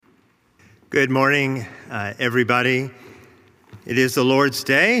Good morning, everybody. It is the Lord's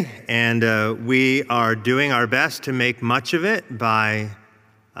Day, and we are doing our best to make much of it by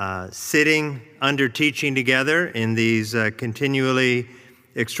sitting under teaching together in these continually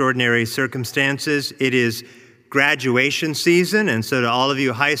extraordinary circumstances. It is graduation season, and so to all of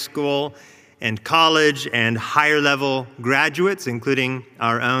you high school and college and higher level graduates, including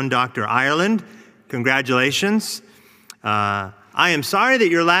our own Dr. Ireland, congratulations. I am sorry that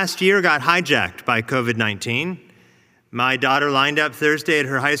your last year got hijacked by COVID-19. My daughter lined up Thursday at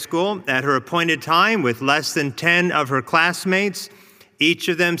her high school at her appointed time with less than 10 of her classmates, each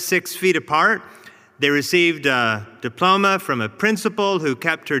of them 6 feet apart. They received a diploma from a principal who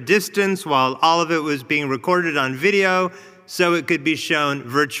kept her distance while all of it was being recorded on video so it could be shown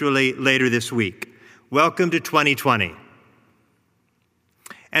virtually later this week. Welcome to 2020.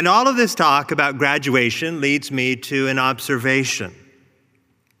 And all of this talk about graduation leads me to an observation.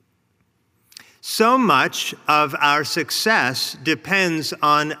 So much of our success depends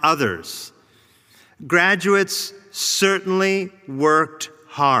on others. Graduates certainly worked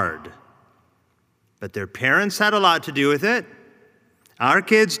hard, but their parents had a lot to do with it. Our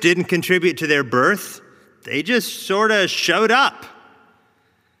kids didn't contribute to their birth. They just sort of showed up.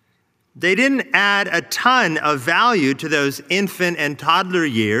 They didn't add a ton of value to those infant and toddler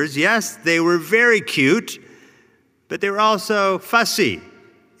years. Yes, they were very cute, but they were also fussy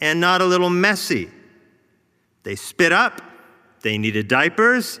and not a little messy. They spit up, they needed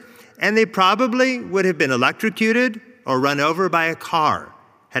diapers, and they probably would have been electrocuted or run over by a car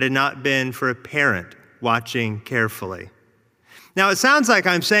had it not been for a parent watching carefully. Now, it sounds like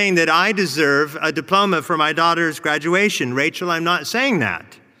I'm saying that I deserve a diploma for my daughter's graduation. Rachel, I'm not saying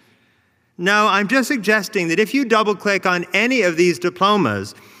that. No, I'm just suggesting that if you double-click on any of these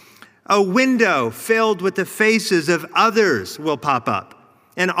diplomas, a window filled with the faces of others will pop up.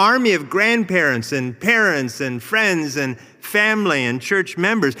 An army of grandparents and parents and friends and family and church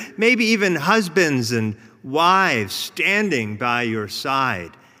members, maybe even husbands and wives standing by your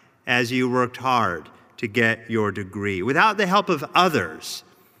side as you worked hard to get your degree. Without the help of others,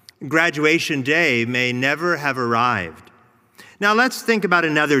 graduation day may never have arrived. Now let's think about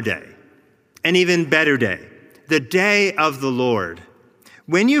another day. An even better day, the day of the Lord.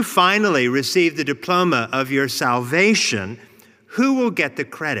 When you finally receive the diploma of your salvation, who will get the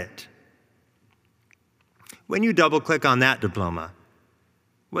credit? When you double-click on that diploma,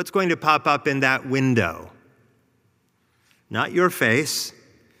 what's going to pop up in that window? Not your face,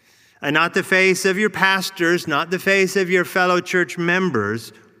 and not the face of your pastors, not the face of your fellow church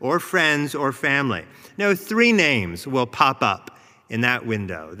members or friends or family. No, 3 names will pop up in that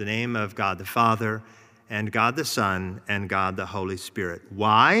window, the name of God the Father, and God the Son, and God the Holy Spirit.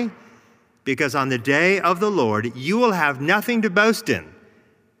 Why? Because on the day of the Lord, you will have nothing to boast in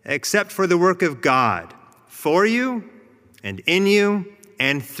except for the work of God for you, and in you,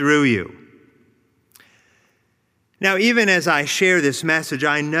 and through you. Now, even as I share this message,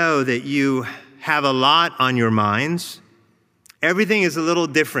 I know that you have a lot on your minds. Everything is a little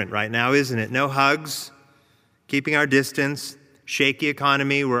different right now, isn't it? No hugs, keeping our distance, shaky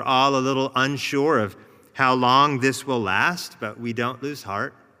economy. We're all a little unsure of how long this will last, but we don't lose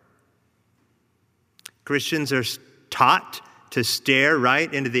heart. Christians are taught to stare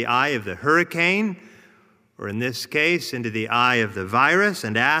right into the eye of the hurricane, or in this case, into the eye of the virus,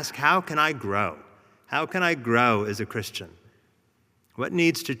 and ask, how can I grow? How can I grow as a Christian? What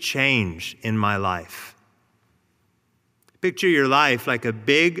needs to change in my life? Picture your life like a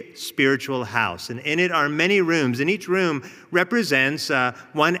big spiritual house, and in it are many rooms, and each room represents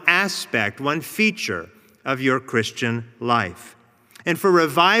one aspect, one feature of your Christian life. And for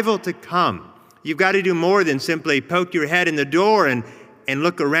revival to come, you've got to do more than simply poke your head in the door and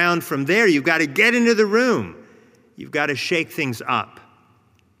look around from there. You've got to get into the room. You've got to shake things up.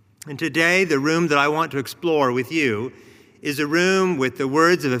 And today, the room that I want to explore with you is a room with the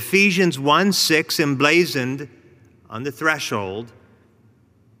words of Ephesians 1:6 emblazoned on the threshold,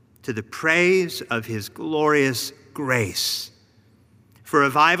 to the praise of his glorious grace. For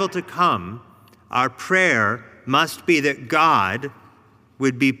revival to come, our prayer must be that God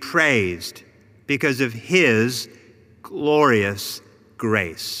would be praised because of his glorious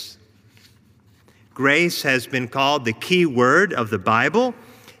grace. Grace has been called the key word of the Bible.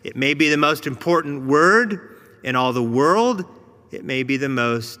 It may be the most important word in all the world. It may be the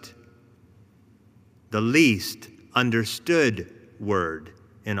least understood word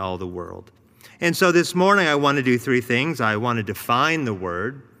in all the world. And so this morning I want to do 3 things. I want to define the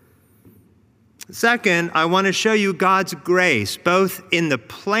word. Second, I want to show you God's grace, both in the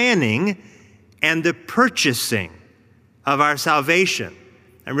planning and the purchasing of our salvation.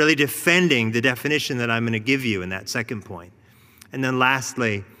 I'm really defending the definition that I'm going to give you in that second point. And then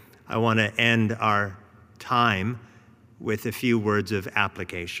lastly, I want to end our time with a few words of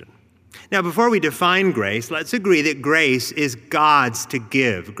application. Now, before we define grace, let's agree that grace is God's to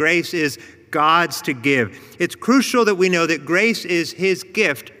give. Grace is God's to give. It's crucial that we know that grace is his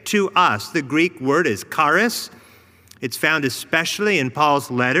gift to us. The Greek word is charis. It's found especially in Paul's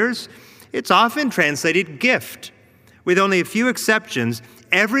letters. It's often translated gift. With only a few exceptions,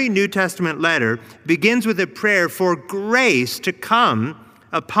 every New Testament letter begins with a prayer for grace to come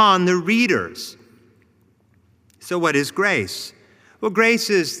upon the readers. So what is grace? Well, grace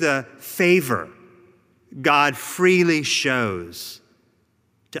is the favor God freely shows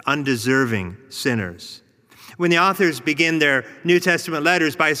to undeserving sinners. When the authors begin their New Testament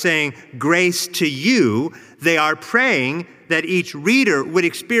letters by saying, grace to you, they are praying that each reader would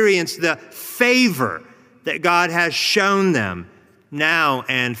experience the favor that God has shown them now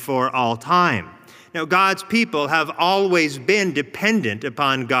and for all time. Now, God's people have always been dependent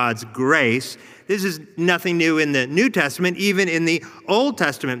upon God's grace. This is nothing new in the New Testament, even in the Old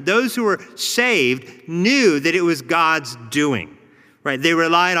Testament. Those who were saved knew that it was God's doing, right? They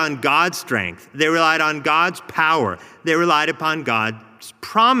relied on God's strength. They relied on God's power. They relied upon God's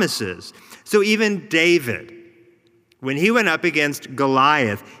promises. So even David, when he went up against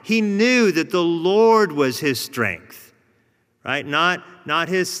Goliath, he knew that the Lord was his strength, right? Not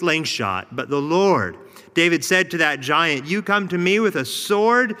his slingshot, but the Lord. David said to that giant, you come to me with a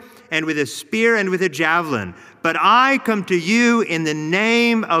sword and with a spear and with a javelin, but I come to you in the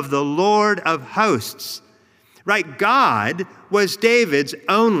name of the Lord of hosts. Right? God was David's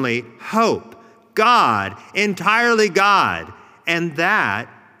only hope. God, entirely God. And that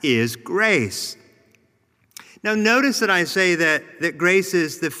is grace. Now notice that I say that grace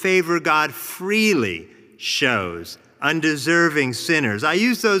is the favor God freely shows undeserving sinners. I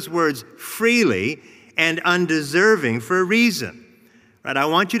use those words freely and undeserving for a reason. Right? I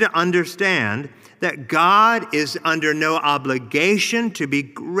want you to understand that God is under no obligation to be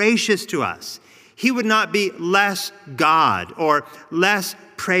gracious to us. He would not be less God or less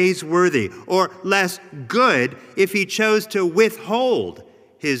praiseworthy or less good if he chose to withhold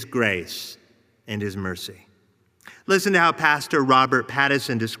his grace and his mercy. Listen to how Pastor Robert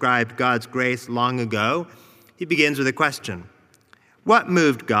Pattison described God's grace long ago. He begins with a question. What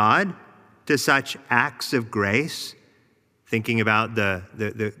moved God to such acts of grace? Thinking about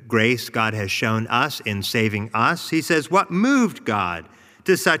the grace God has shown us in saving us. He says, what moved God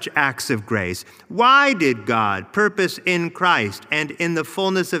to such acts of grace? Why did God purpose in Christ and in the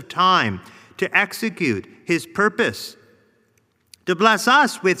fullness of time to execute his purpose? To bless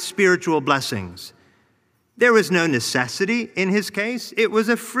us with spiritual blessings. There was no necessity in his case. It was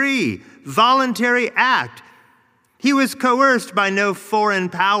a free, voluntary act. He was coerced by no foreign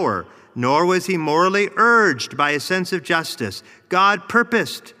power, nor was he morally urged by a sense of justice. God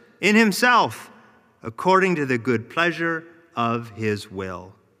purposed in himself according to the good pleasure of his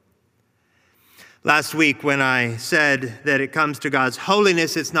will. Last week, when I said that it comes to God's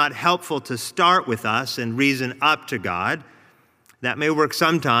holiness, it's not helpful to start with us and reason up to God. That may work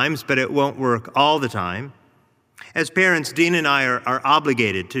sometimes, but it won't work all the time. As parents, Dean and I are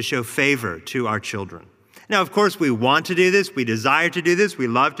obligated to show favor to our children. Now, of course, we want to do this. We desire to do this. We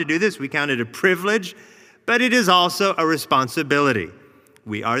love to do this. We count it a privilege, but it is also a responsibility.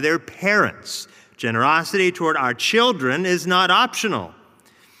 We are their parents. Generosity toward our children is not optional.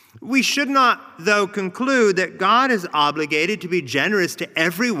 We should not, though, conclude that God is obligated to be generous to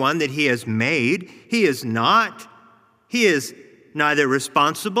everyone that he has made. He is not. He is neither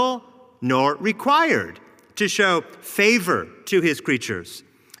responsible nor required to show favor to his creatures.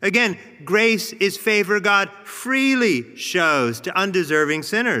 Again, grace is favor God freely shows to undeserving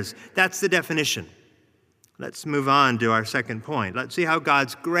sinners. That's the definition. Let's move on to our second point. Let's see how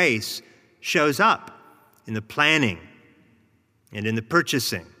God's grace shows up in the planning and in the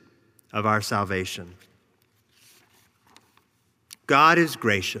purchasing of our salvation. God is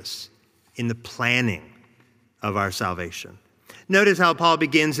gracious in the planning of our salvation. Notice how Paul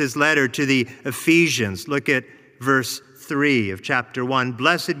begins his letter to the Ephesians. Look at verse 3 of chapter 1.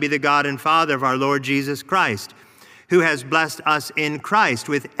 Blessed be the God and Father of our Lord Jesus Christ, who has blessed us in Christ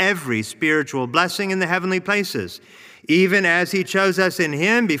with every spiritual blessing in the heavenly places, even as he chose us in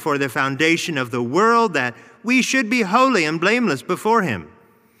him before the foundation of the world, that we should be holy and blameless before him.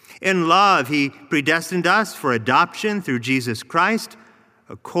 In love, he predestined us for adoption through Jesus Christ,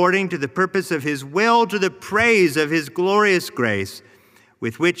 according to the purpose of his will, to the praise of his glorious grace,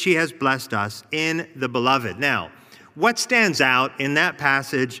 with which he has blessed us in the beloved. Now, What stands out in that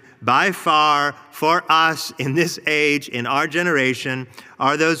passage by far for us in this age, in our generation,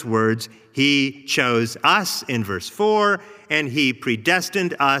 are those words, he chose us in verse 4, and he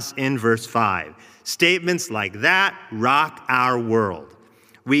predestined us in verse 5. Statements like that rock our world.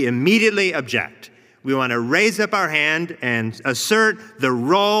 We immediately object. We want to raise up our hand and assert the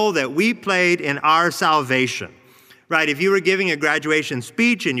role that we played in our salvation. Right, if you were giving a graduation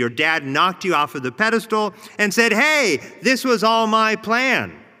speech and your dad knocked you off of the pedestal and said, hey, this was all my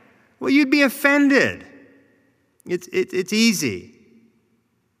plan, well, you'd be offended. It's easy,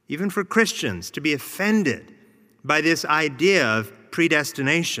 even for Christians, to be offended by this idea of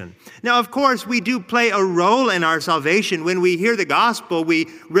predestination. Now, of course, we do play a role in our salvation. When we hear the gospel, we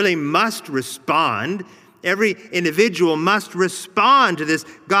really must respond. Every individual must respond to this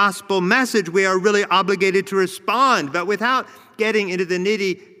gospel message. We are really obligated to respond. But without getting into the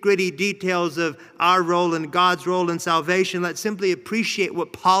nitty-gritty details of our role and God's role in salvation, let's simply appreciate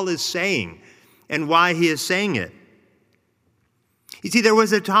what Paul is saying and why he is saying it. You see, there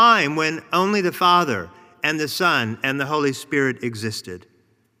was a time when only the Father and the Son and the Holy Spirit existed.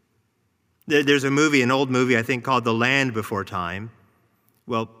 There's a movie, an old movie, I think, called The Land Before Time.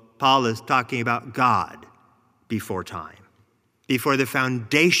 Well, Paul is talking about God before time. Before the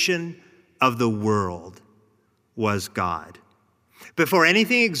foundation of the world was God. Before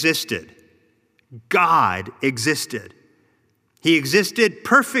anything existed, God existed. He existed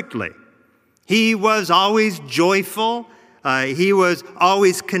perfectly. He was always joyful. He was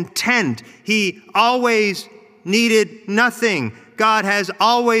always content. He always needed nothing. God has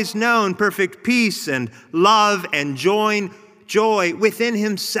always known perfect peace and love and joy within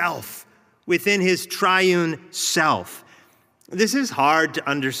himself, within his triune self. This is hard to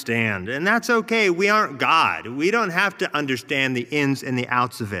understand, and that's okay. We aren't God. We don't have to understand the ins and the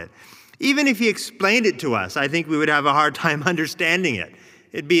outs of it. Even if he explained it to us, I think we would have a hard time understanding it.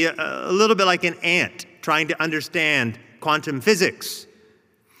 It'd be a little bit like an ant trying to understand quantum physics.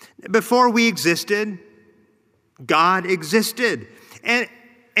 Before we existed, God existed.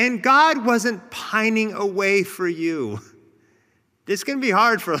 And God wasn't pining away for you. This can be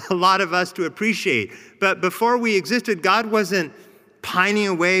hard for a lot of us to appreciate. But before we existed, God wasn't pining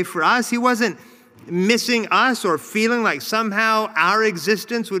away for us. He wasn't missing us or feeling like somehow our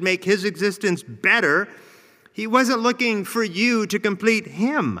existence would make his existence better. He wasn't looking for you to complete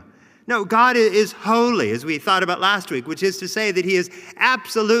him. No, God is holy, as we thought about last week, which is to say that he is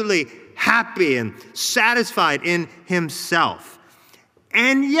absolutely happy and satisfied in himself.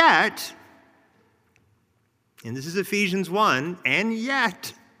 And yet, and this is Ephesians 1, and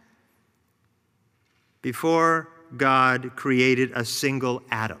yet, before God created a single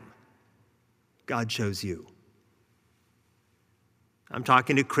atom, God chose you. I'm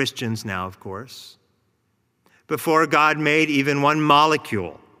talking to Christians now, of course. Before God made even one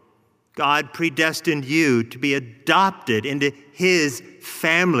molecule, God predestined you to be adopted into his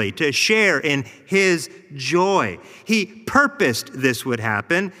family, to share in his joy. He purposed this would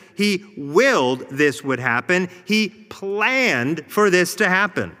happen. He willed this would happen. He planned for this to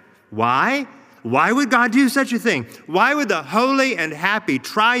happen. Why? Why would God do such a thing? Why would the holy and happy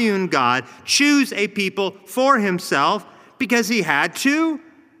triune God choose a people for himself? Because he had to?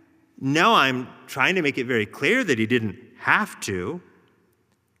 No, I'm trying to make it very clear that he didn't have to.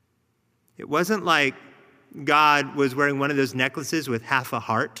 It wasn't like God was wearing one of those necklaces with half a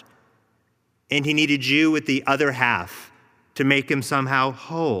heart, and he needed you with the other half to make him somehow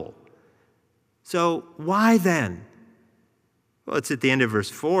whole. So why then? Well, it's at the end of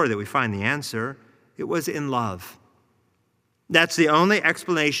verse 4 that we find the answer. It was in love. That's the only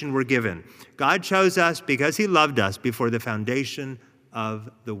explanation we're given. God chose us because he loved us before the foundation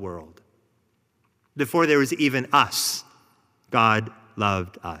of the world. Before there was even us, God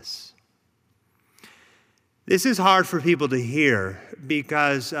loved us. This is hard for people to hear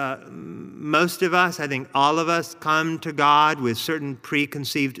because most of us, I think all of us, come to God with certain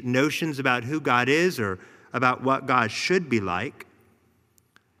preconceived notions about who God is or about what God should be like.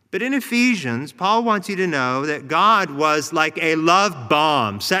 But in Ephesians, Paul wants you to know that God was like a love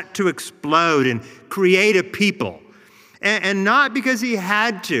bomb set to explode and create a people. And not because he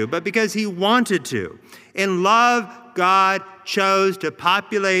had to, but because he wanted to. In love, God chose to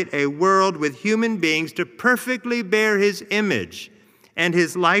populate a world with human beings to perfectly bear his image and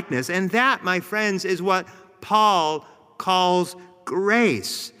his likeness. And that, my friends, is what Paul calls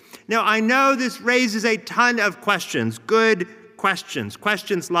grace. Now, I know this raises a ton of questions, good questions.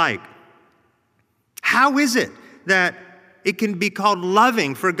 Questions like, how is it that it can be called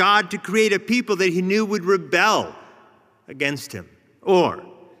loving for God to create a people that he knew would rebel against him? Or,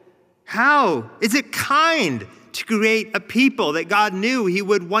 how is it kind to create a people that God knew he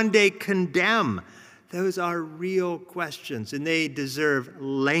would one day condemn? Those are real questions, and they deserve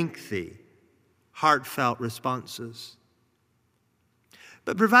lengthy, heartfelt responses.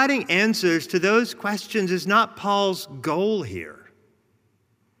 But providing answers to those questions is not Paul's goal here.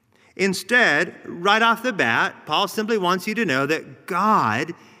 Instead, right off the bat, Paul simply wants you to know that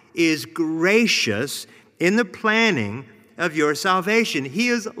God is gracious in the planning of your salvation. He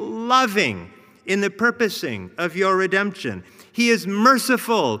is loving in the purposing of your redemption. He is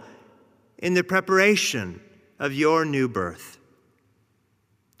merciful in the preparation of your new birth.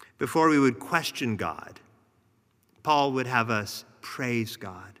 Before we would question God, Paul would have us praise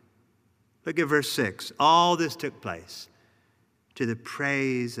God. Look at verse 6. All this took place to the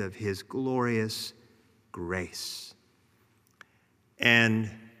praise of his glorious grace. And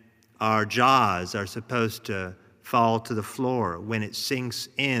our jaws are supposed to fall to the floor when it sinks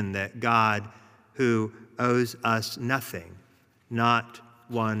in that God, who owes us nothing, not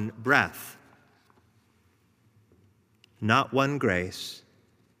one breath, not one grace,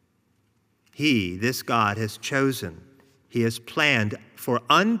 he, this God, has chosen, he has planned for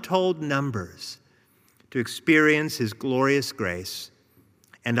untold numbers to experience his glorious grace.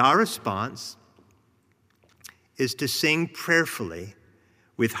 And our response is to sing prayerfully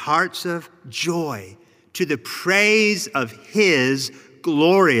with hearts of joy to the praise of his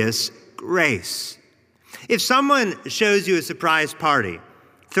glorious grace. If someone shows you a surprise party,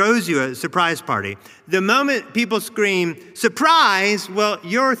 throws you a surprise party, the moment people scream, "Surprise!" well,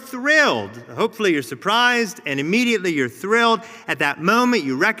 you're thrilled. Hopefully you're surprised, and immediately you're thrilled. At that moment,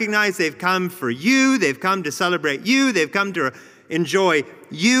 you recognize they've come for you, they've come to celebrate you, they've come to enjoy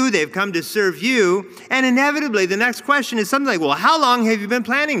you, they've come to serve you. And inevitably, the next question is something like, well, how long have you been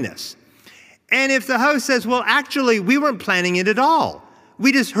planning this? And if the host says, well, actually, we weren't planning it at all.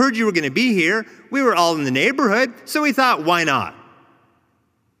 We just heard you were going to be here. We were all in the neighborhood, so we thought, why not?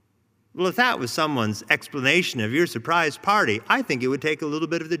 Well, if that was someone's explanation of your surprise party, I think it would take a little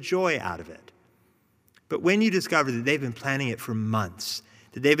bit of the joy out of it. But when you discover that they've been planning it for months,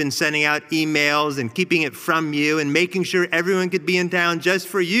 that they've been sending out emails and keeping it from you and making sure everyone could be in town just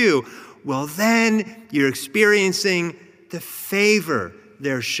for you, well, then you're experiencing the favor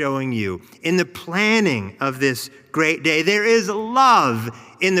they're showing you in the planning of this great day. There is love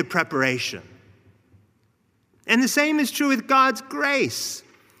in the preparation. And the same is true with God's grace,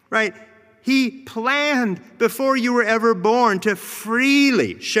 right? He planned before you were ever born to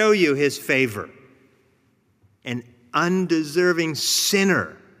freely show you his favor. An undeserving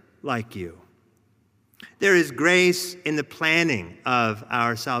sinner like you. There is grace in the planning of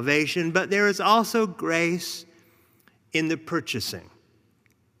our salvation, but there is also grace in the purchasing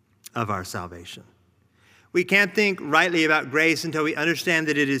of our salvation. We can't think rightly about grace until we understand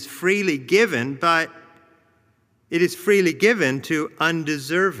that it is freely given, but it is freely given to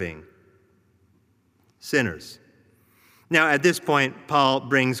undeserving sinners. Now, at this point, Paul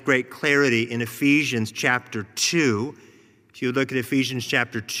brings great clarity in Ephesians chapter 2. If you look at Ephesians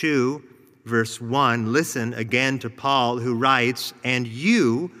chapter 2, verse 1, listen again to Paul, who writes, "And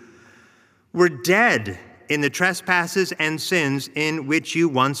you were dead in the trespasses and sins in which you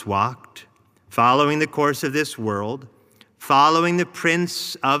once walked, following the course of this world, following the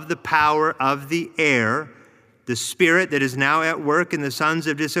prince of the power of the air, the spirit that is now at work in the sons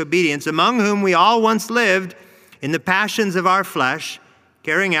of disobedience, among whom we all once lived in the passions of our flesh,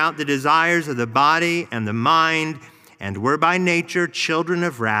 carrying out the desires of the body and the mind, and were by nature children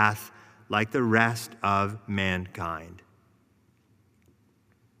of wrath, like the rest of mankind."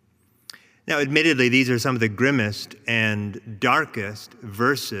 Now, admittedly, these are some of the grimmest and darkest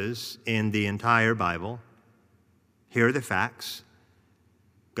verses in the entire Bible. Here are the facts.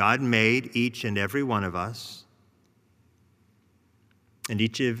 God made each and every one of us, and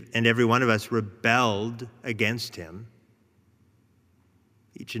each and every one of us rebelled against him.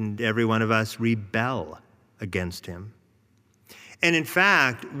 Each and every one of us rebel against him. And in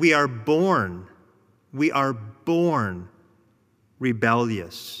fact, we are born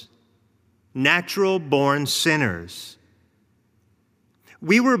rebellious, natural-born sinners.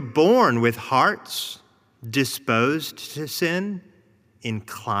 We were born with hearts disposed to sin,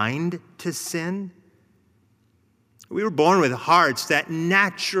 inclined to sin. We were born with hearts that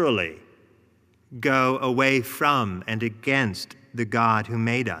naturally go away from and against the God who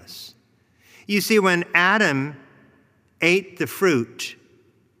made us. You see, when Adam ate the fruit,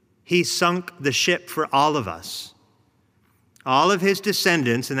 he sunk the ship for all of us. All of his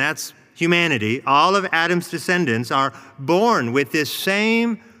descendants, and that's humanity, all of Adam's descendants are born with this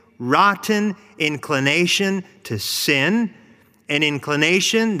same rotten inclination to sin, an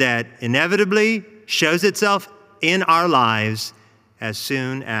inclination that inevitably shows itself in our lives as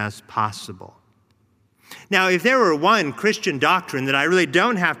soon as possible. Now, if there were one Christian doctrine that I really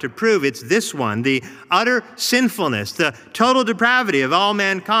don't have to prove, it's this one, the utter sinfulness, the total depravity of all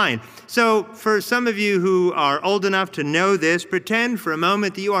mankind. So for some of you who are old enough to know this, pretend for a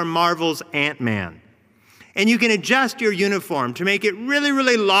moment that you are Marvel's Ant-Man. And you can adjust your uniform to make it really,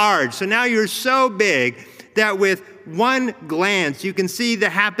 really large. So now you're so big that with one glance, you can see the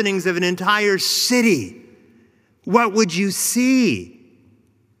happenings of an entire city. What would you see?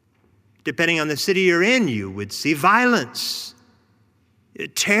 Depending on the city you're in, you would see violence,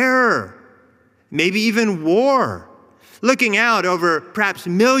 terror, maybe even war. Looking out over perhaps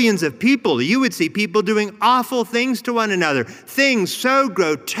millions of people, you would see people doing awful things to one another, things so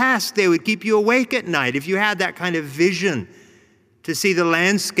grotesque they would keep you awake at night if you had that kind of vision to see the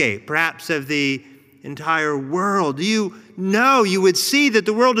landscape, perhaps of the entire world. You would see that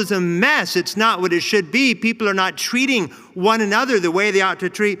the world is a mess. It's not what it should be. People are not treating one another the way they ought to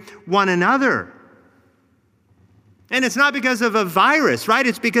treat one another. And it's not because of a virus, right?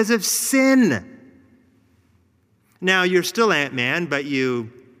 It's because of sin. Now, you're still Ant-Man, but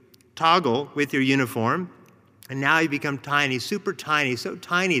you toggle with your uniform, and now you become tiny, super tiny, so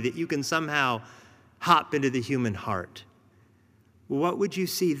tiny that you can somehow hop into the human heart. What would you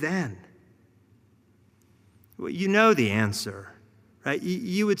see then? Well, you know the answer, right?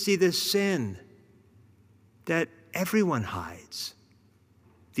 You would see the sin that everyone hides.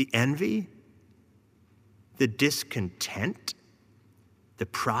 The envy, the discontent, the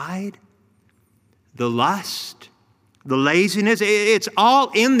pride, the lust, the laziness. It's all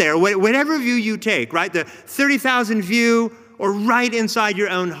in there, whatever view you take, right? The 30,000 view or right inside your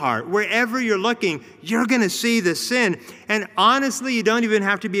own heart. Wherever you're looking, you're going to see the sin. And honestly, you don't even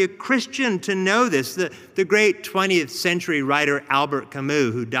have to be a Christian to know this. The great 20th century writer Albert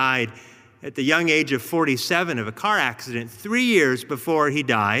Camus, who died at the young age of 47 of a car accident, 3 years before he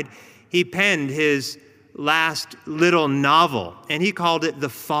died, he penned his last little novel, and he called it The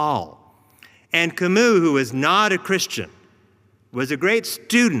Fall. And Camus, who was not a Christian, was a great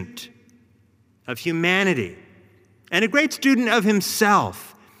student of humanity and a great student of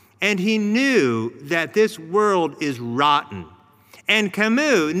himself. And he knew that this world is rotten. And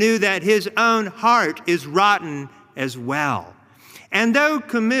Camus knew that his own heart is rotten as well. And though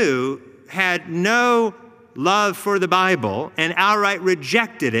Camus had no love for the Bible and outright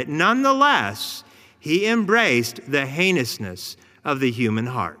rejected it, nonetheless, he embraced the heinousness of the human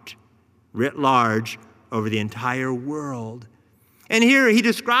heart, writ large over the entire world. And here he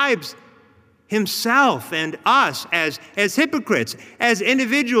describes himself and us as hypocrites, as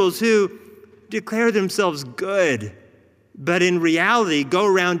individuals who declare themselves good, but in reality go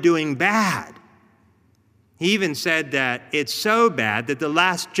around doing bad. He even said that it's so bad that the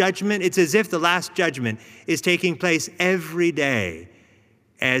last judgment, it's as if the last judgment is taking place every day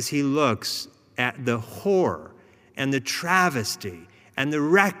as he looks at the horror and the travesty and the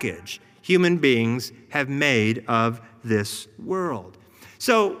wreckage human beings have made of this world.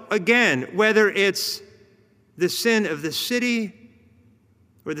 So again, whether it's the sin of the city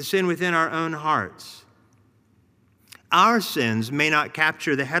or the sin within our own hearts, our sins may not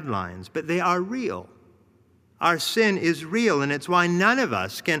capture the headlines, but they are real. Our sin is real, and it's why none of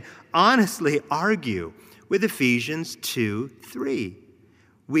us can honestly argue with Ephesians 2:3.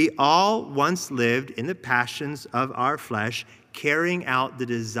 We all once lived in the passions of our flesh, carrying out the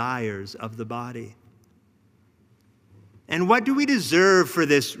desires of the body. And what do we deserve for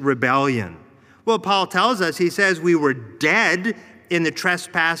this rebellion? Well, Paul tells us, he says, we were dead in the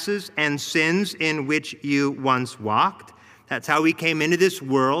trespasses and sins in which you once walked. That's how we came into this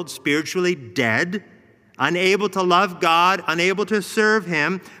world, spiritually dead, unable to love God, unable to serve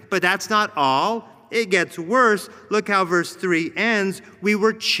him. But that's not all. It gets worse. Look how verse 3 ends. We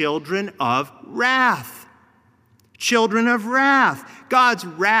were children of wrath. Children of wrath. God's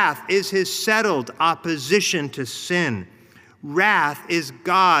wrath is his settled opposition to sin. Wrath is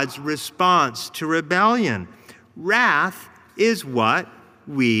God's response to rebellion. Wrath is what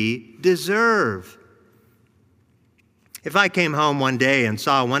we deserve. If I came home one day and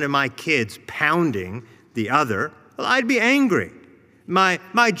saw one of my kids pounding the other, well, I'd be angry. My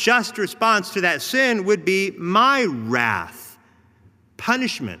just response to that sin would be my wrath.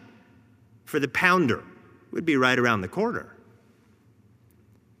 Punishment for the pounder would be right around the corner.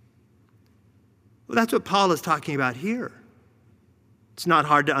 Well, that's what Paul is talking about here. It's not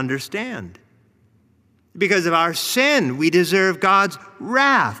hard to understand. Because of our sin, we deserve God's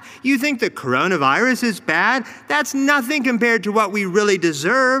wrath. You think the coronavirus is bad? That's nothing compared to what we really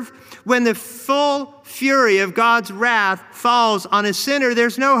deserve. When the full fury of God's wrath falls on a sinner,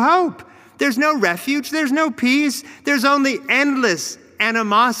 there's no hope. There's no refuge. There's no peace. There's only endless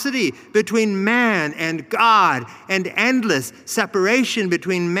animosity between man and God, and endless separation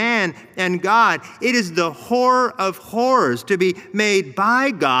between man and God. It is the horror of horrors to be made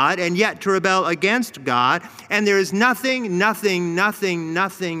by God and yet to rebel against God. And there is nothing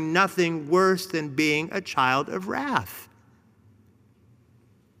worse than being a child of wrath.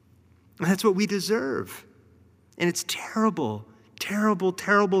 And that's what we deserve. And it's terrible, terrible,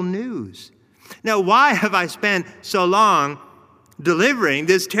 terrible news. Now, why have I spent so long delivering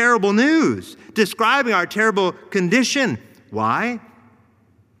this terrible news, describing our terrible condition? Why?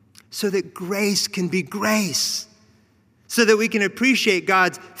 So that grace can be grace, so that we can appreciate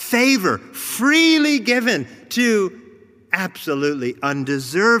God's favor freely given to absolutely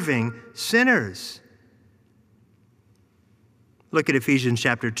undeserving sinners. Look at Ephesians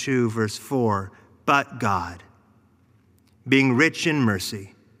chapter 2, verse 4. But God, being rich in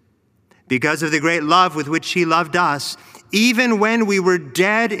mercy, because of the great love with which he loved us, even when we were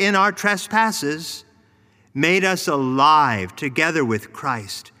dead in our trespasses, made us alive together with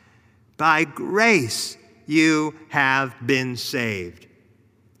Christ. By grace you have been saved.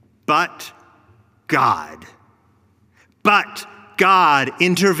 But God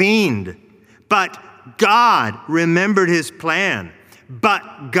intervened. But God remembered his plan.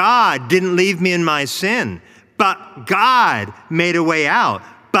 But God didn't leave me in my sin. But God made a way out.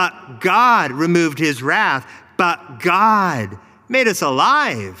 But God removed his wrath. But God made us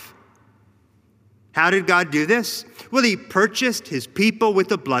alive. How did God do this? Well, he purchased his people with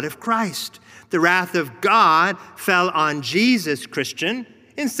the blood of Christ. The wrath of God fell on Jesus, Christian,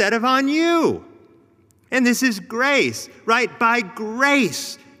 instead of on you. And this is grace, right? By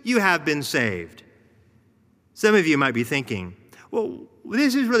grace, you have been saved. Some of you might be thinking, well,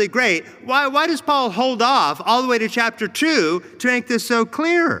 this is really great. Why does Paul hold off all the way to chapter 2 to make this so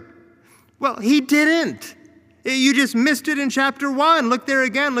clear? Well, he didn't. You just missed it in chapter 1. Look there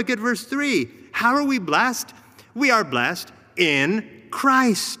again. Look at verse 3. How are we blessed? We are blessed in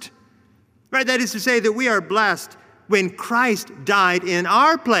Christ. Right? That is to say that we are blessed when Christ died in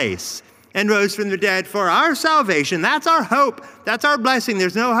our place and rose from the dead for our salvation. That's our hope. That's our blessing.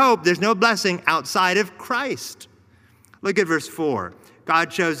 There's no hope. There's no blessing outside of Christ. Look at verse 4.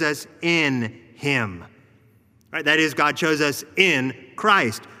 God chose us in him. Right? That is, God chose us in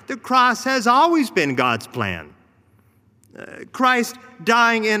Christ. The cross has always been God's plan. Christ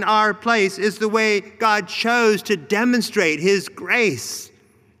dying in our place is the way God chose to demonstrate his grace.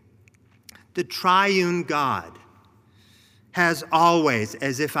 The triune God has always,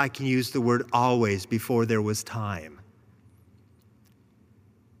 as if I can use the word always before there was time.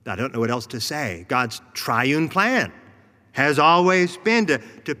 I don't know what else to say. God's triune plan has always been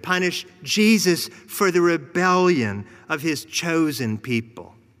to punish Jesus for the rebellion of his chosen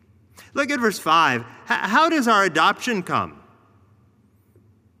people. Look at verse 5. How does our adoption come?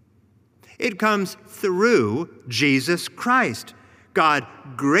 It comes through Jesus Christ. God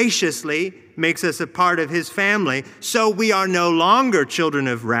graciously makes us a part of his family, so we are no longer children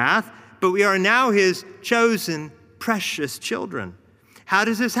of wrath, but we are now his chosen, precious children. How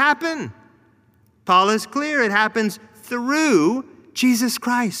does this happen? Paul is clear. It happens through Jesus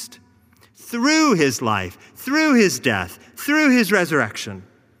Christ, through his life, through his death, through his resurrection.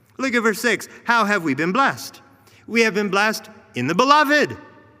 Look at verse 6. How have we been blessed? We have been blessed in the beloved.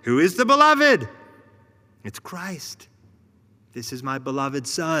 Who is the beloved? It's Christ. This is my beloved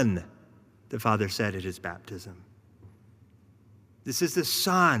Son, the Father said at his baptism. This is the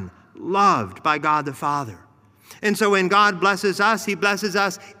Son, loved by God the Father. And so when God blesses us, he blesses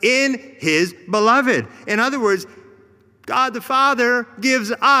us in his beloved. In other words, God the Father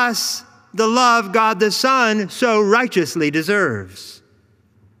gives us the love God the Son so righteously deserves.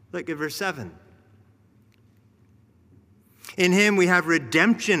 Look at verse 7. In him we have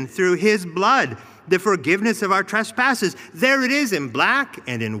redemption through his blood, the forgiveness of our trespasses. There it is in black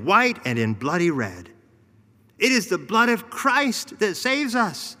and in white and in bloody red. It is the blood of Christ that saves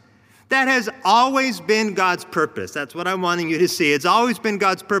us. That has always been God's purpose. That's what I'm wanting you to see. It's always been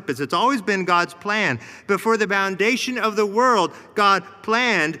God's purpose. It's always been God's plan. Before the foundation of the world, God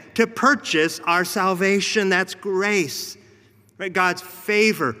planned to purchase our salvation. That's grace. Right? God's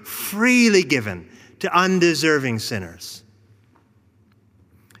favor freely given to undeserving sinners.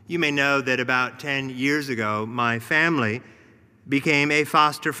 You may know that about 10 years ago, my family became a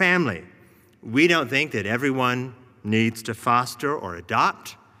foster family. We don't think that everyone needs to foster or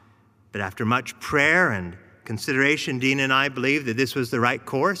adopt. But after much prayer and consideration, Dean and I believed that this was the right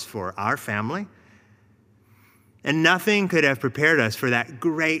course for our family. And nothing could have prepared us for that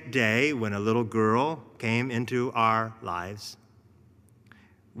great day when a little girl came into our lives.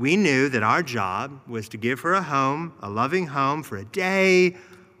 we knew that our job was to give her a home, a loving home, for a day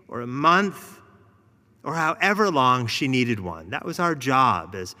or a month or however long she needed one. That was our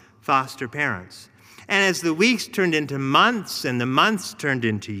job as foster parents. And as the weeks turned into months and the months turned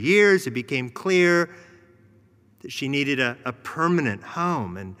into years, it became clear that she needed a permanent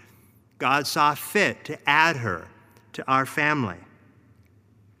home, and God saw fit to add her to our family.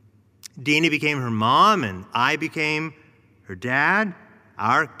 Dina became her mom, and I became her dad.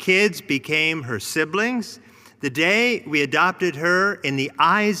 Our kids became her siblings. The day we adopted her, in the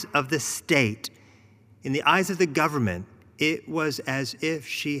eyes of the state, in the eyes of the government, it was as if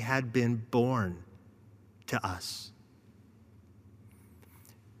she had been born to us.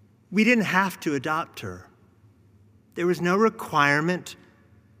 We didn't have to adopt her. There was no requirement,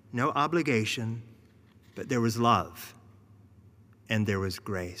 no obligation, but there was love and there was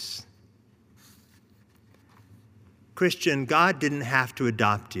grace. Christian, God didn't have to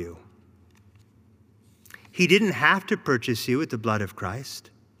adopt you. He didn't have to purchase you with the blood of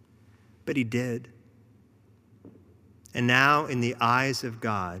Christ, but he did. And now, in the eyes of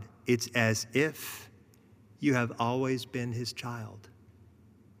God, it's as if you have always been his child.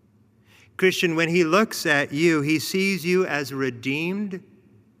 Christian, when he looks at you, he sees you as redeemed,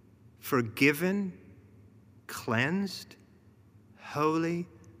 forgiven, cleansed, holy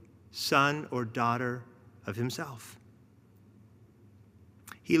son or daughter of himself.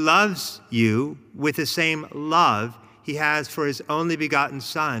 He loves you with the same love he has for his only begotten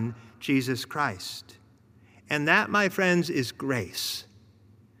Son, Jesus Christ. And that, my friends, is grace.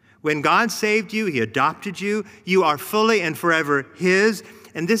 When God saved you, he adopted you. You are fully and forever his.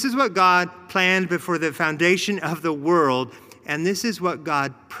 And this is what God planned before the foundation of the world. And this is what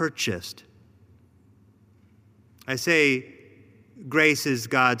God purchased. I say grace is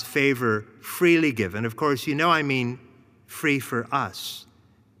God's favor freely given. Of course, you know I mean free for us,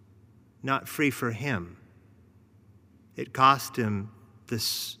 not free for him. It cost him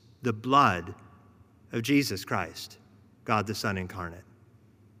the blood of Jesus Christ, God the Son incarnate.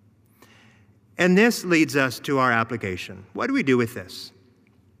 And this leads us to our application. What do we do with this?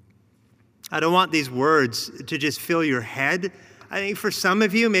 I don't want these words to just fill your head. I think for some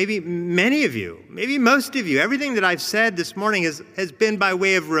of you, maybe many of you, maybe most of you, everything that I've said this morning has been by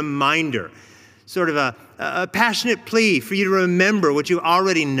way of reminder, sort of a passionate plea for you to remember what you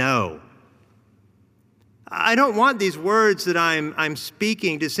already know. I don't want these words that I'm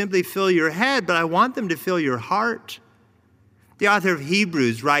speaking to simply fill your head, but I want them to fill your heart. The author of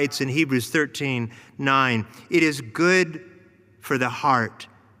Hebrews writes in Hebrews 13:9, "It is good for the heart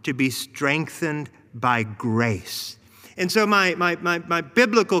to be strengthened by grace." And so my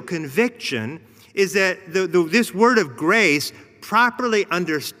biblical conviction is that this word of grace, properly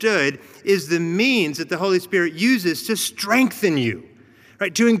understood, is the means that the Holy Spirit uses to strengthen you,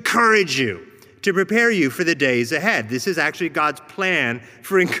 right? To encourage you, to prepare you for the days ahead. This is actually God's plan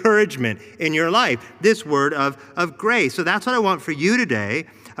for encouragement in your life, this word of grace. So that's what I want for you today.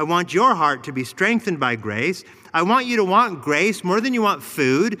 I want your heart to be strengthened by grace. I want you to want grace more than you want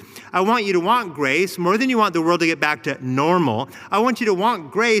food. I want you to want grace more than you want the world to get back to normal. I want you to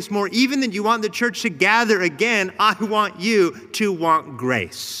want grace more even than you want the church to gather again. I want you to want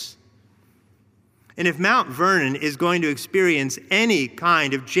grace. And if Mount Vernon is going to experience any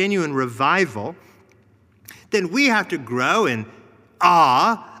kind of genuine revival, then we have to grow in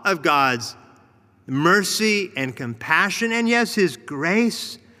awe of God's mercy and compassion, and yes, his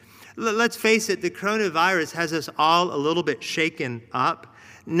grace. Let's face it, the coronavirus has us all a little bit shaken up.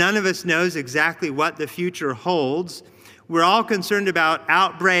 None of us knows exactly what the future holds. We're all concerned about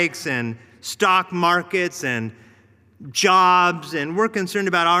outbreaks and stock markets and jobs, and we're concerned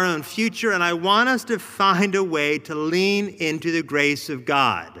about our own future, and I want us to find a way to lean into the grace of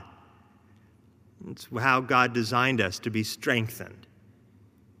God. It's how God designed us to be strengthened.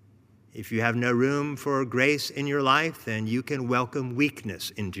 If you have no room for grace in your life, then you can welcome weakness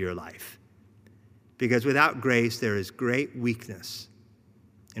into your life. Because without grace, there is great weakness.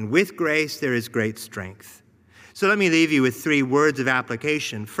 And with grace, there is great strength. So let me leave you with 3 words of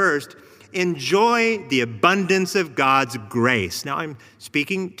application. First, enjoy the abundance of God's grace. Now, I'm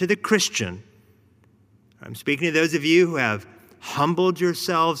speaking to the Christian. I'm speaking to those of you who have humbled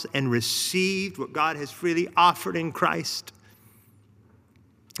yourselves and received what God has freely offered in Christ.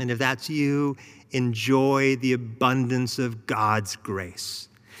 And if that's you, enjoy the abundance of God's grace.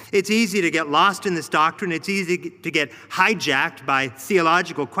 It's easy to get lost in this doctrine. It's easy to get hijacked by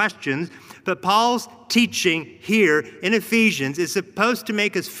theological questions. But Paul's teaching here in Ephesians is supposed to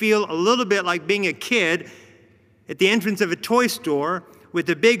make us feel a little bit like being a kid at the entrance of a toy store with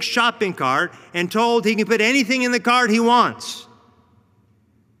a big shopping cart and told he can put anything in the cart he wants.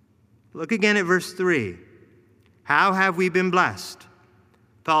 Look again at verse 3. How have we been blessed?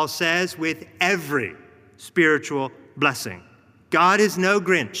 Paul says, with every spiritual blessing. God is no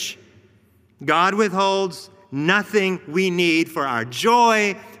Grinch. God withholds nothing we need for our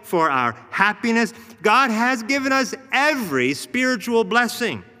joy, for our happiness. God has given us every spiritual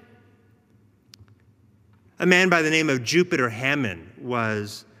blessing. A man by the name of Jupiter Hammond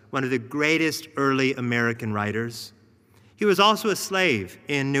was one of the greatest early American writers. He was also a slave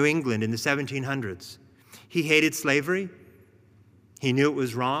in New England in the 1700s. He hated slavery. He knew it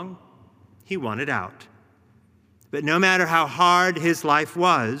was wrong. He wanted out. But no matter how hard his life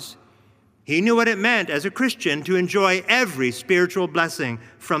was, he knew what it meant as a Christian to enjoy every spiritual blessing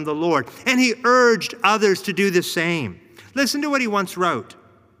from the Lord. And he urged others to do the same. Listen to what he once wrote.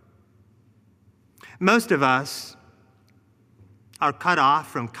 Most of us are cut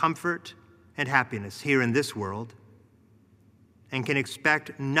off from comfort and happiness here in this world and can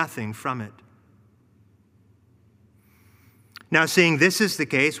expect nothing from it. Now, seeing this is the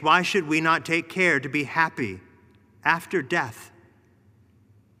case, why should we not take care to be happy after death?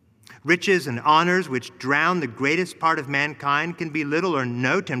 Riches and honors which drown the greatest part of mankind can be little or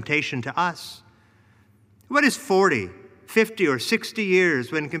no temptation to us. What is 40, 50, or 60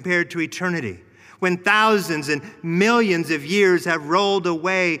 years when compared to eternity? When thousands and millions of years have rolled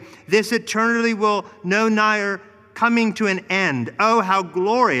away, this eternity will no nigher coming to an end. Oh, how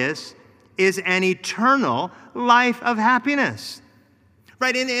glorious is an eternal life of happiness.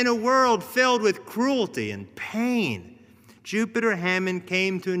 Right, in a world filled with cruelty and pain, Jupiter Hammond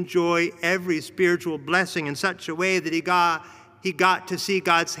came to enjoy every spiritual blessing in such a way that he got to see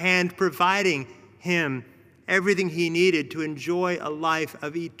God's hand providing him everything he needed to enjoy a life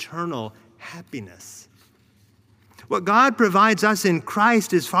of eternal happiness. What God provides us in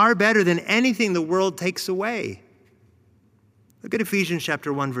Christ is far better than anything the world takes away. Look at Ephesians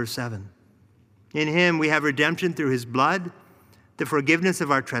chapter 1, verse 7. In him we have redemption through his blood, the forgiveness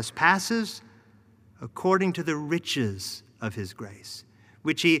of our trespasses, according to the riches of his grace,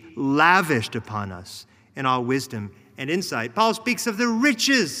 which he lavished upon us in all wisdom and insight. Paul speaks of the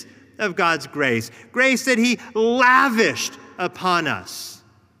riches of God's grace, grace that he lavished upon us.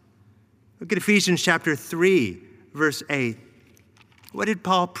 Look at Ephesians chapter 3, verse 8. What did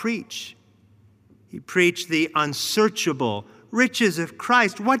Paul preach? He preached the unsearchable riches of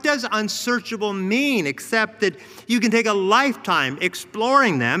Christ. What does unsearchable mean except that you can take a lifetime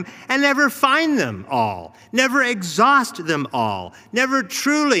exploring them and never find them all, never exhaust them all, never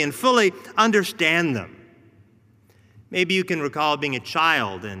truly and fully understand them? Maybe you can recall being a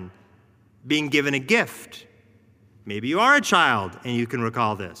child and being given a gift. Maybe you are a child and you can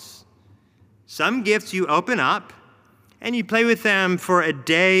recall this. Some gifts you open up and you play with them for a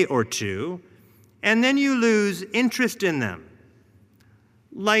day or two, and then you lose interest in them.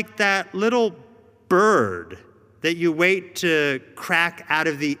 Like that little bird that you wait to crack out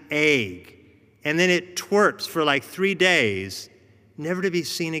of the egg, and then it twerps for like 3 days, never to be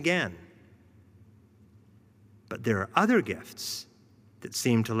seen again. But there are other gifts that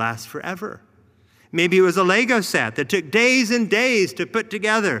seem to last forever. Maybe it was a Lego set that took days and days to put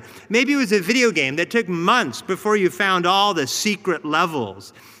together. Maybe it was a video game that took months before you found all the secret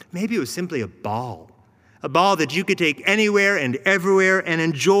levels. Maybe it was simply a ball that you could take anywhere and everywhere and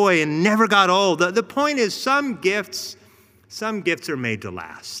enjoy and never got old. The point is, some gifts are made to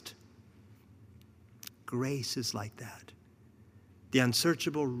last. Grace is like that. The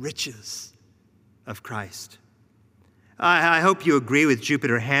unsearchable riches of Christ. I hope you agree with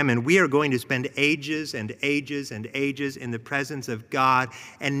Jupiter Hammond. We are going to spend ages and ages and ages in the presence of God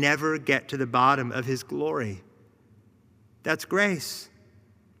and never get to the bottom of his glory. That's grace.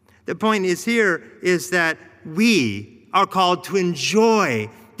 The point is that we are called to enjoy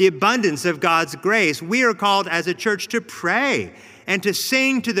the abundance of God's grace. We are called as a church to pray and to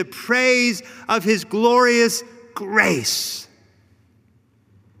sing to the praise of his glorious grace.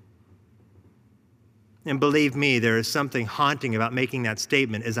 And believe me, there is something haunting about making that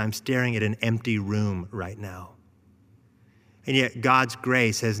statement as I'm staring at an empty room right now. And yet God's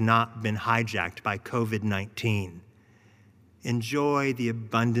grace has not been hijacked by COVID-19. Enjoy the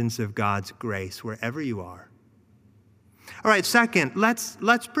abundance of God's grace wherever you are. All right, second,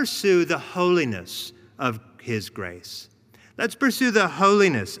 let's pursue the holiness of his grace. Let's pursue the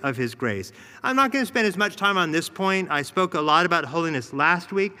holiness of his grace. I'm not going to spend as much time on this point. I spoke a lot about holiness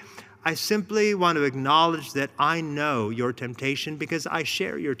last week. I simply want to acknowledge that I know your temptation because I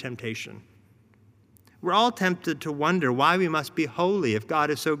share your temptation. We're all tempted to wonder why we must be holy if God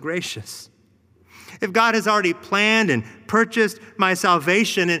is so gracious. If God has already planned and purchased my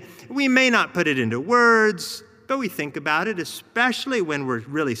salvation, and we may not put it into words, but we think about it, especially when we're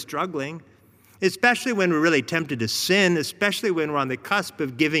really struggling, especially when we're really tempted to sin, especially when we're on the cusp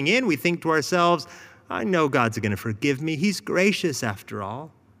of giving in. We think to ourselves, I know God's going to forgive me. He's gracious after all.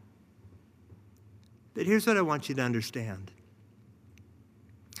 But here's what I want you to understand.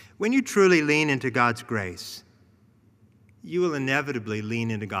 When you truly lean into God's grace, you will inevitably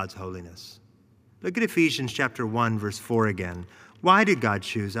lean into God's holiness. Look at Ephesians chapter 1, verse 4 again. Why did God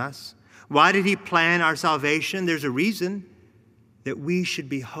choose us? Why did he plan our salvation? There's a reason: that we should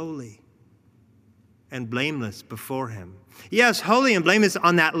be holy and blameless before him. Yes, holy and blameless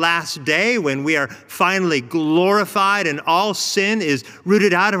on that last day when we are finally glorified and all sin is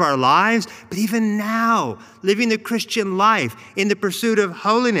rooted out of our lives. But even now, living the Christian life in the pursuit of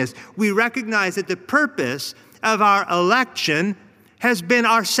holiness, we recognize that the purpose of our election has been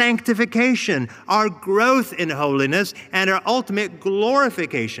our sanctification, our growth in holiness, and our ultimate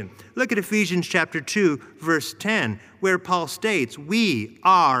glorification. Look at Ephesians chapter 2, verse 10, where Paul states, we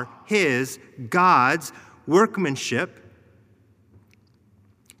are his, God's workmanship,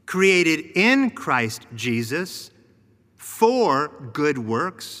 created in Christ Jesus for good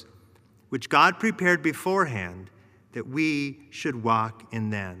works, which God prepared beforehand that we should walk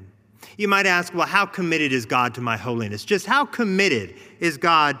in them. You might ask, well, how committed is God to my holiness? Just how committed is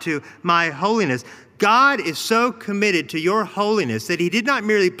God to my holiness? God is so committed to your holiness that he did not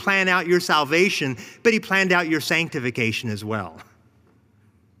merely plan out your salvation, but he planned out your sanctification as well.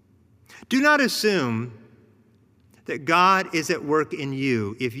 Do not assume that God is at work in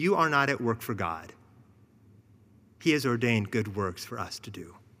you if you are not at work for God. He has ordained good works for us to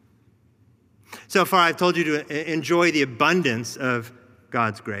do. So far, I've told you to enjoy the abundance of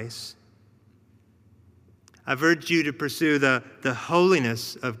God's grace. I've urged you to pursue the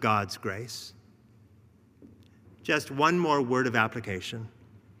holiness of God's grace. Just one more word of application.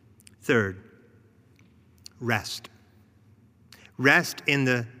 Third, rest. Rest in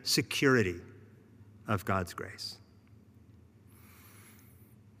the security of God's grace.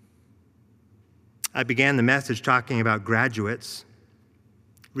 I began the message talking about graduates.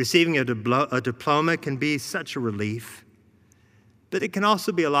 Receiving a diploma can be such a relief, but it can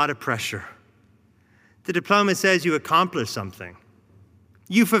also be a lot of pressure. The diploma says you accomplished something.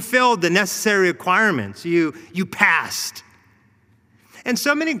 You fulfilled the necessary requirements. You passed. And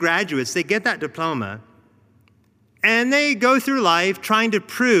so many graduates, they get that diploma, and they go through life trying to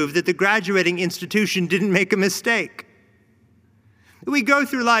prove that the graduating institution didn't make a mistake. We go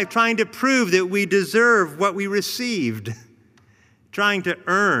through life trying to prove that we deserve what we received, trying to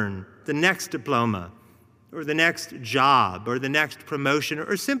earn the next diploma, or the next job, or the next promotion,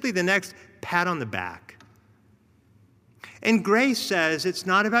 or simply the next pat on the back. And grace says it's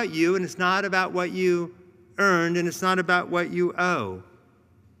not about you, and it's not about what you earned, and it's not about what you owe.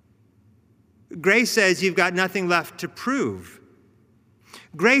 Grace says you've got nothing left to prove.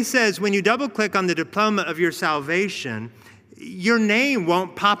 Grace says when you double-click on the diploma of your salvation, your name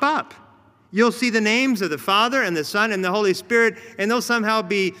won't pop up. You'll see the names of the Father and the Son and the Holy Spirit, and they'll somehow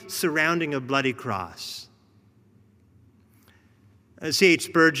be surrounding a bloody cross. C.H.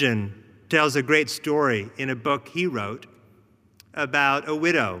 Spurgeon tells a great story in a book he wrote about a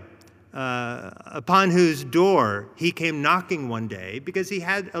widow upon whose door he came knocking one day because he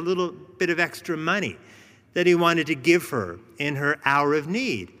had a little bit of extra money that he wanted to give her in her hour of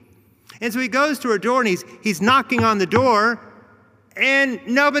need. And so he goes to her door and he's knocking on the door, and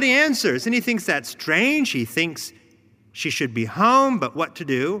nobody answers. And he thinks that's strange. He thinks she should be home, but what to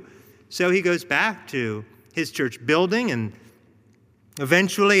do? So he goes back to his church building, and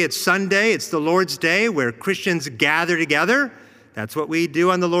eventually it's Sunday, it's the Lord's Day, where Christians gather together. That's what we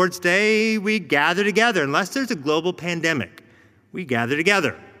do on the Lord's Day. We gather together. Unless there's a global pandemic, we gather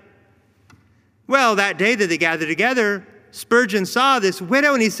together. Well, that day that they gathered together, Spurgeon saw this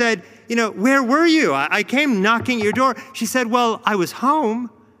widow and he said, where were you? I came knocking at your door. She said, well, I was home.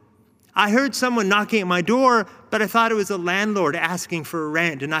 I heard someone knocking at my door, but I thought it was a landlord asking for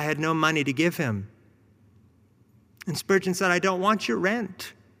rent, and I had no money to give him. And Spurgeon said, I don't want your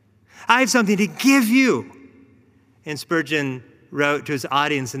rent. I have something to give you. And Spurgeon wrote to his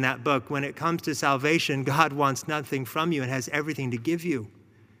audience in that book, when it comes to salvation, God wants nothing from you and has everything to give you.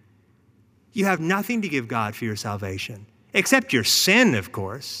 You have nothing to give God for your salvation, except your sin, of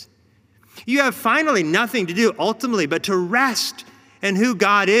course. You have finally nothing to do ultimately but to rest in who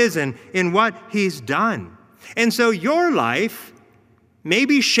God is and in what he's done. And so your life may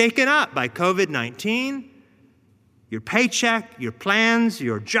be shaken up by COVID-19, your paycheck, your plans,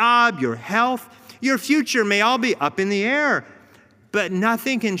 your job, your health, your future may all be up in the air, but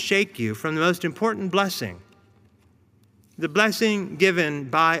nothing can shake you from the most important blessing The blessing given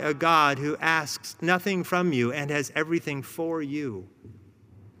by a God who asks nothing from you and has everything for you.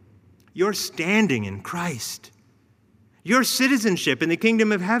 Your standing in Christ. Your citizenship in the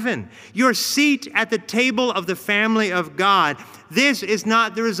kingdom of heaven. Your seat at the table of the family of God. This is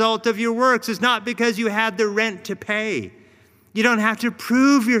not the result of your works. It's not because you had the rent to pay. You don't have to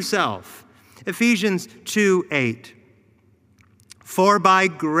prove yourself. Ephesians 2:8. For by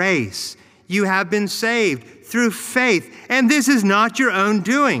grace you have been saved through faith, and this is not your own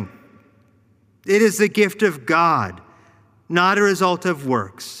doing. It is the gift of God, not a result of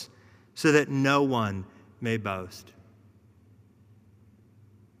works, so that no one may boast.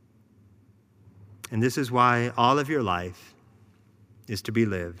 And this is why all of your life is to be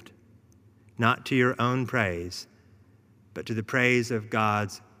lived, not to your own praise, but to the praise of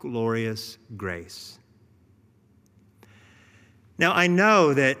God's glorious grace. Now, I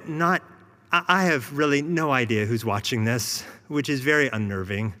know that I have really no idea who's watching this, which is very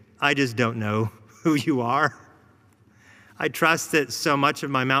unnerving. I just don't know who you are. I trust that so much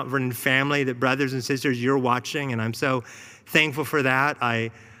of my Mount Vernon family, that brothers and sisters, you're watching, and I'm so thankful for that.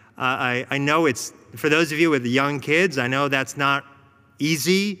 I know it's, for those of you with the young kids, I know that's not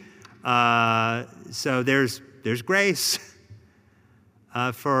easy. So there's grace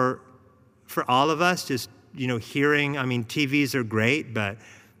for all of us. Just hearing. I mean, TVs are great, but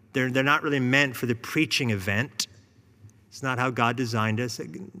they're not really meant for the preaching event. It's not how God designed us.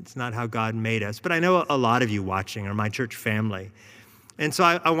 It's not how God made us. But I know a lot of you watching are my church family. And so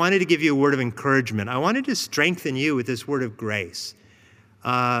I wanted to give you a word of encouragement. I wanted to strengthen you with this word of grace.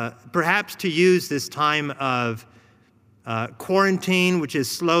 Perhaps to use this time of quarantine, which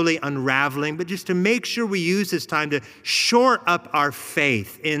is slowly unraveling, but just to make sure we use this time to shore up our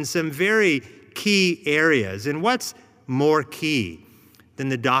faith in some very key areas. And what's more key than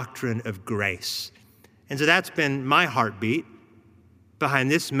the doctrine of grace? And so that's been my heartbeat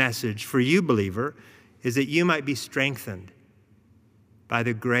behind this message for you, believer, is that you might be strengthened by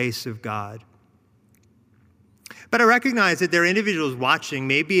the grace of God. But I recognize that there are individuals watching.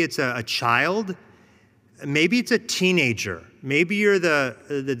 Maybe it's a child. Maybe it's a teenager. Maybe you're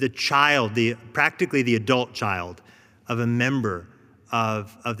the child, practically the adult child of a member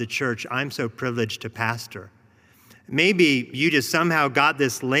of the church I'm so privileged to pastor. Maybe you just somehow got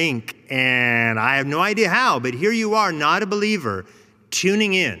this link, and I have no idea how, but here you are, not a believer,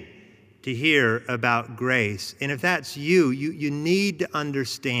 tuning in to hear about grace. And if that's you need to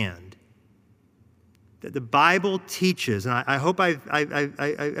understand that the Bible teaches, and I hope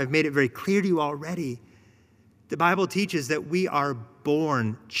I've made it very clear to you already, the Bible teaches that we are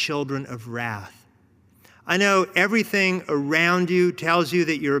born children of wrath. I know everything around you tells you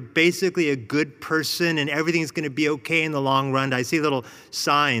that you're basically a good person and everything's going to be okay in the long run. I see little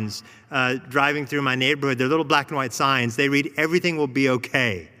signs driving through my neighborhood. They're little black and white signs. They read, "Everything will be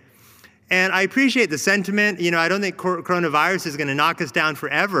okay." And I appreciate the sentiment. I don't think coronavirus is going to knock us down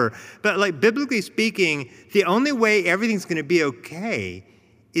forever. But biblically speaking, the only way everything's going to be okay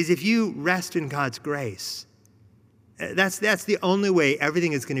is if you rest in God's grace. That's the only way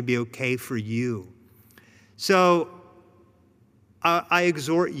everything is going to be okay for you. So I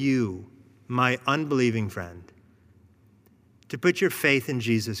exhort you, my unbelieving friend, to put your faith in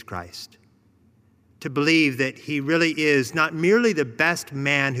Jesus Christ, to believe that he really is not merely the best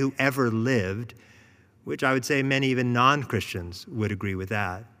man who ever lived, which I would say many even non-Christians would agree with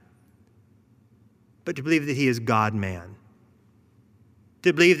that, but to believe that he is God-man,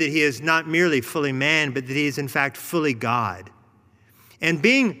 to believe that he is not merely fully man, but that he is in fact fully God. And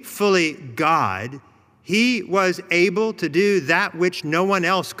being fully God, he was able to do that which no one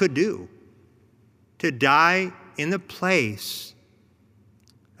else could do, to die in the place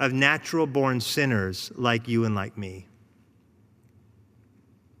of natural-born sinners like you and like me.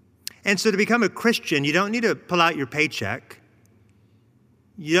 And so to become a Christian, you don't need to pull out your paycheck.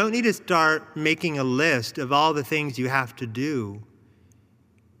 You don't need to start making a list of all the things you have to do.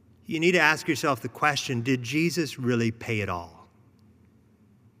 You need to ask yourself the question, did Jesus really pay it all?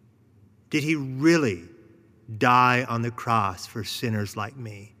 Did he really die on the cross for sinners like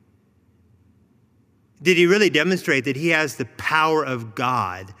me? Did he really demonstrate that he has the power of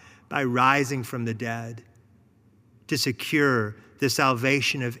God by rising from the dead to secure the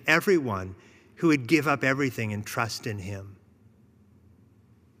salvation of everyone who would give up everything and trust in him?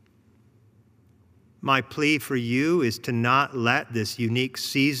 My plea for you is to not let this unique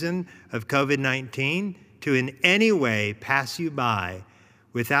season of COVID-19 to in any way pass you by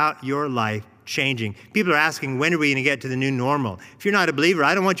without your life changing. People are asking, when are we going to get to the new normal? If you're not a believer,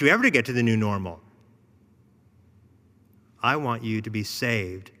 I don't want you ever to get to the new normal. I want you to be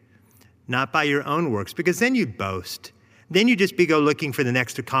saved, not by your own works, because then you'd boast. then you just go looking for the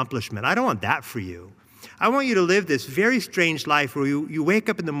next accomplishment. I don't want that for you. I want you to live this very strange life where you wake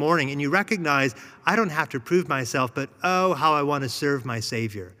up in the morning and you recognize, I don't have to prove myself, but oh, how I want to serve my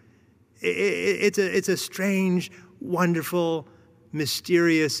Savior. It's a strange, wonderful,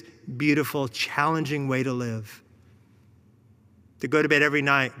 mysterious, beautiful, challenging way to live. To go to bed every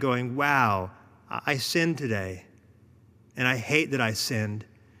night going, wow, I sinned today, and I hate that I sinned.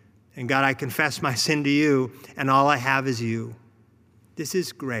 And God, I confess my sin to you, and all I have is you. This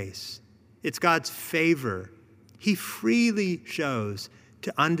is grace. It's God's favor He freely shows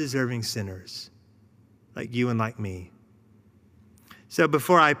to undeserving sinners like you and like me. So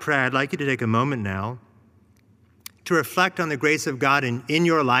before I pray, I'd like you to take a moment now to reflect on the grace of God in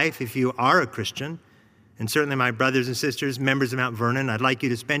your life if you are a Christian. And certainly my brothers and sisters, members of Mount Vernon, I'd like you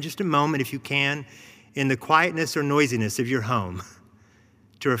to spend just a moment, if you can, in the quietness or noisiness of your home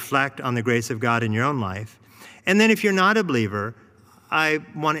to reflect on the grace of God in your own life. And then if you're not a believer, I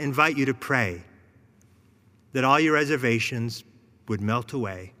want to invite you to pray that all your reservations would melt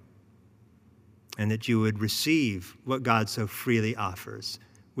away and that you would receive what God so freely offers,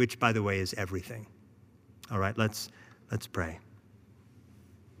 which, by the way, is everything. All right, let's pray.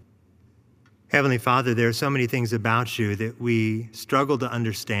 Heavenly Father, there are so many things about you that we struggle to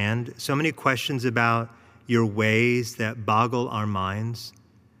understand, so many questions about your ways that boggle our minds.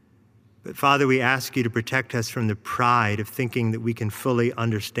 But Father, we ask you to protect us from the pride of thinking that we can fully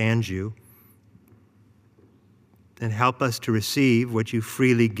understand you, and help us to receive what you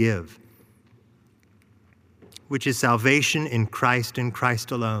freely give, which is salvation in Christ and Christ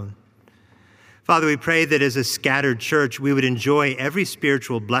alone. Father, we pray that as a scattered church, we would enjoy every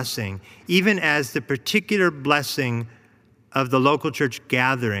spiritual blessing, even as the particular blessing of the local church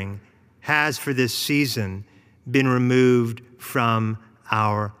gathering has for this season been removed from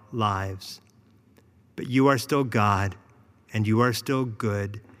our lives. But you are still God, and you are still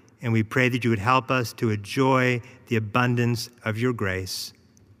good, and we pray that you would help us to enjoy the abundance of your grace.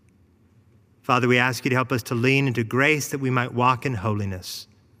 Father, we ask you to help us to lean into grace that we might walk in holiness.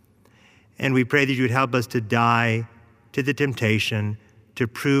 And we pray that you would help us to die to the temptation to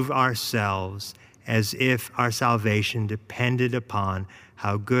prove ourselves as if our salvation depended upon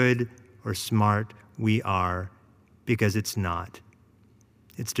how good or smart we are, because it's not.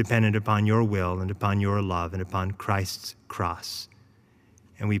 It's dependent upon your will and upon your love and upon Christ's cross.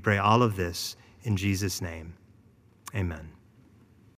 And we pray all of this in Jesus' name. Amen.